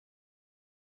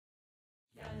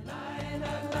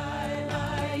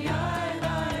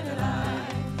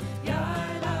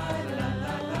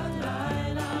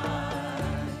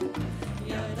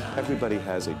Everybody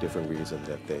has a different reason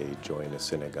that they join a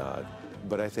synagogue,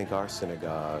 but I think our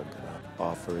synagogue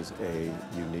offers a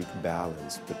unique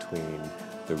balance between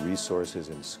the resources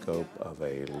and scope of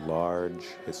a large,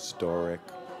 historic,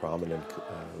 prominent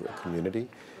community,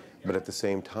 but at the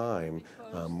same time,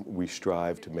 we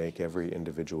strive to make every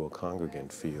individual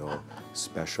congregant feel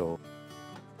special,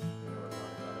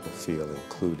 feel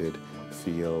included,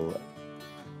 feel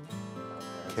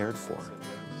cared for.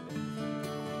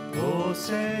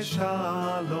 Ose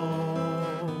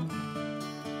shalom,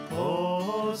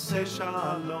 ose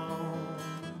shalom.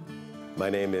 My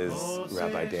name is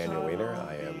Rabbi Daniel Weiner.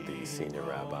 I am the senior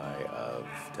rabbi of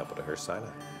Temple to Hirsch, Sinai.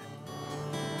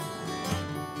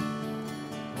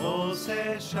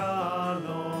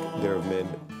 There have been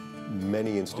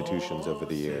many institutions over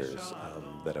the years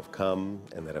that have come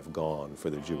and that have gone for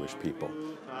the Jewish people.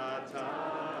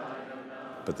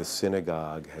 But the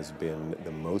synagogue has been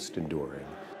the most enduring,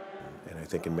 and I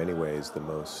think in many ways the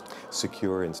most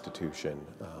secure institution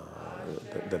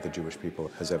that the Jewish people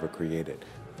has ever created.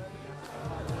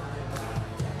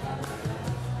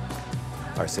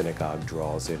 Our synagogue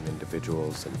draws in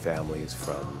individuals and families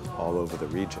from all over the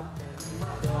region.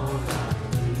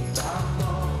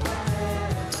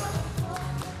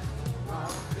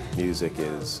 Music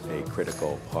is a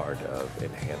critical part of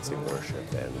enhancing worship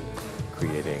and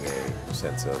creating a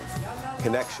sense of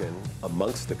connection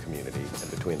amongst the community and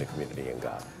between the community and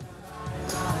God.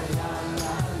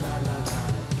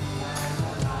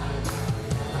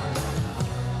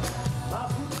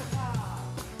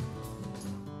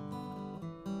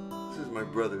 This is my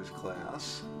brother's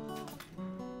class.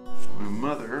 My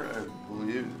mother, I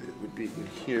believe it would be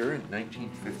here in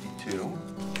 1952.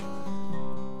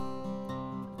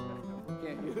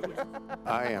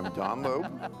 I am Don Loeb.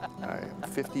 I am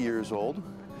 50 years old,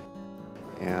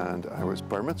 and I was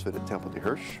bar mitzvahed at Temple to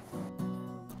Hirsch.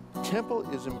 Temple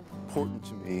is important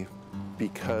to me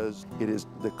because it is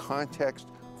the context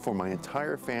for my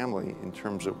entire family in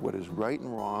terms of what is right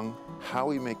and wrong, how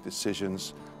we make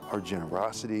decisions, our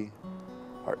generosity,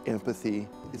 our empathy.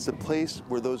 It's a place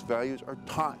where those values are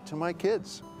taught to my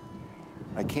kids.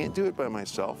 I can't do it by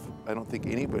myself. I don't think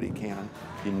anybody can.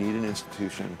 You need an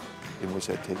institution in which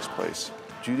that takes place.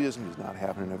 Judaism does not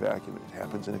happen in a vacuum. It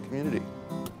happens in a community.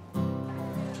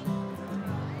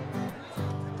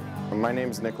 My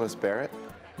name's Nicholas Barrett.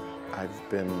 I've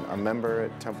been a member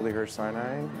at Temple to Hirsch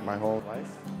Sinai my whole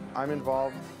life. I'm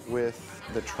involved with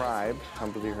the tribe,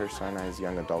 Temple to Hirsch Sinai's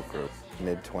young adult group,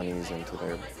 mid-20s into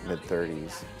their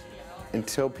mid-30s.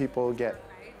 Until people get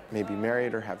maybe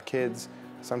married or have kids,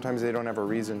 sometimes they don't have a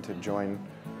reason to join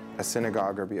a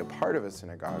synagogue or be a part of a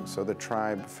synagogue, so the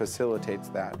tribe facilitates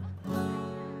that.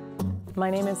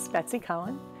 My name is Betsy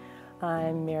Cohen.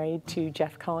 I'm married to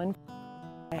Jeff Cohen.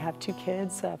 I have two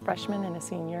kids, a freshman and a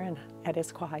senior at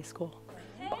Issaquah High School.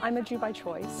 I'm a Jew by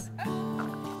choice.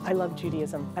 I love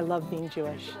Judaism. I love being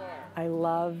Jewish. I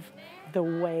love the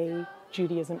way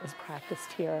Judaism is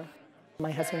practiced here.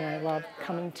 My husband and I love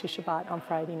coming to Shabbat on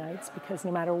Friday nights because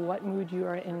no matter what mood you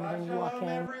are in when you walk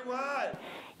in,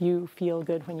 you feel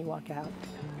good when you walk out.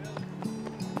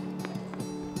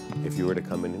 If you were to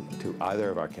come into either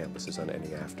of our campuses on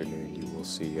any afternoon, you will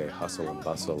see a hustle and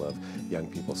bustle of young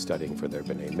people studying for their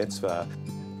B'nai Mitzvah,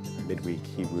 midweek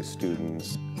Hebrew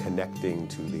students connecting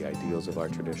to the ideals of our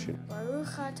tradition.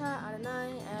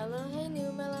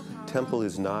 Temple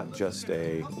is not just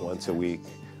a once a week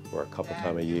or a couple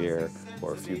times a year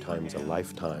or a few times a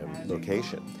lifetime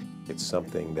location. It's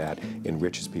something that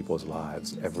enriches people's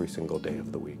lives every single day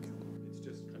of the week.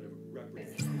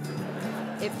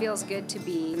 It feels good to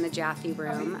be in the Jaffe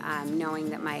room, knowing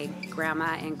that my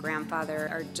grandma and grandfather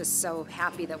are just so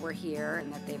happy that we're here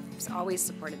and that they've always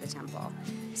supported the temple.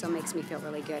 So it makes me feel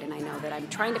really good, and I know that I'm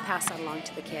trying to pass that along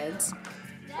to the kids.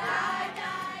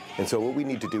 And so what we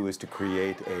need to do is to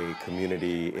create a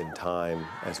community in time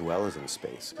as well as in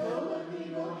space.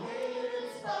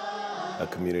 A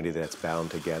community that's bound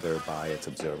together by its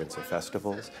observance of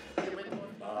festivals.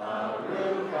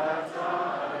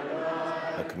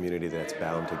 A community that's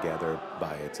bound together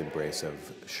by its embrace of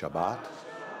Shabbat.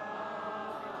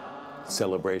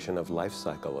 Celebration of life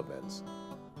cycle events.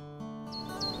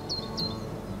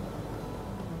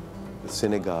 The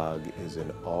synagogue is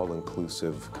an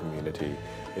all-inclusive community,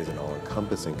 is an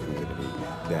all-encompassing community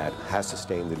that has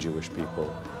sustained the Jewish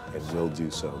people and will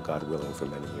do so, God willing, for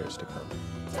many years to come.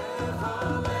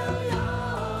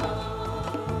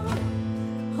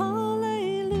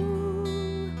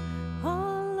 Hallelujah,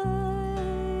 hallelujah.